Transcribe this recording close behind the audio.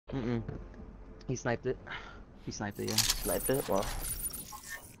Mm-mm. He sniped it. He sniped it, yeah. Sniped it? Well.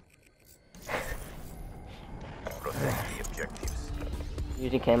 Protect the objectives.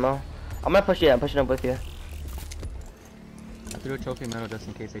 Using camo. I'm gonna push it, I'm pushing up with you. I threw a trophy middle just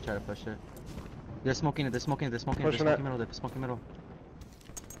in case they try to push it. They're smoking it, they're smoking it, they're smoking it, they're Pushing smoking it. middle, they're smoking middle.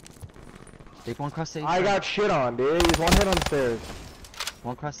 They one cross A I side. got shit on, dude. He's one hit on the stairs.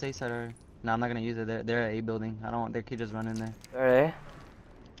 One cross A side already. No, I'm not gonna use it. They're at A building. I don't want. They could just run in there. Alright.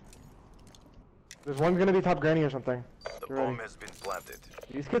 There's one's gonna be top granny or something. The Get ready. bomb has been planted.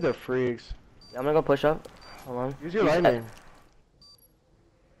 These kids are freaks. Yeah, I'm gonna go push up. Hold on. Use your lightning.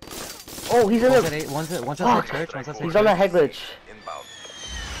 Oh, he's in One's the at A, one's outside church. One's outside He's on that church. head glitch. Inbound.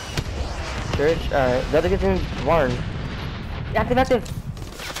 Church. Alright. The other kid's in barn. Active, active.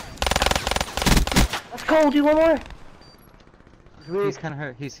 Let's go, do one more. He's kind of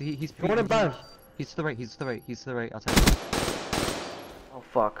hurt. He's One in barn. He's to the right. He's to the right. He's to the right. Outside. Oh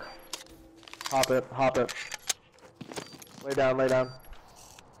fuck. Hop it, hop it. Lay down, lay down.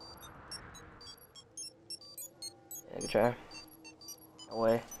 Yeah, good try. No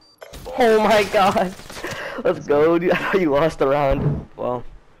way. Oh my god. Let's go, dude. I thought you lost the round. Well.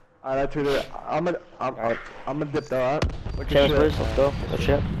 Alright, I tweeted it. I'm gonna dip though, alright? We're challenge first. Let's go. Good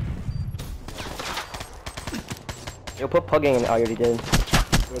shit. Yo, put pugging in. Oh, you already did.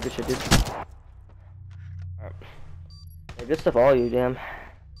 Yeah, good shit, dude. Alright. Yeah, good stuff, all you, damn.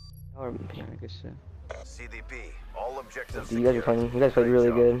 Yeah, good shit. CDP. All objectives. You guys are playing. You guys played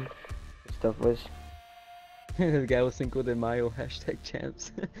really good. Good stuff, boys. The guy was Cinco de Mayo hashtag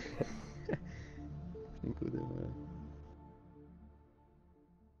champs. Cinco de Mayo.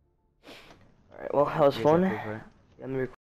 Alright, well, that was You guys fun. have to, right? Yeah, I'm gonna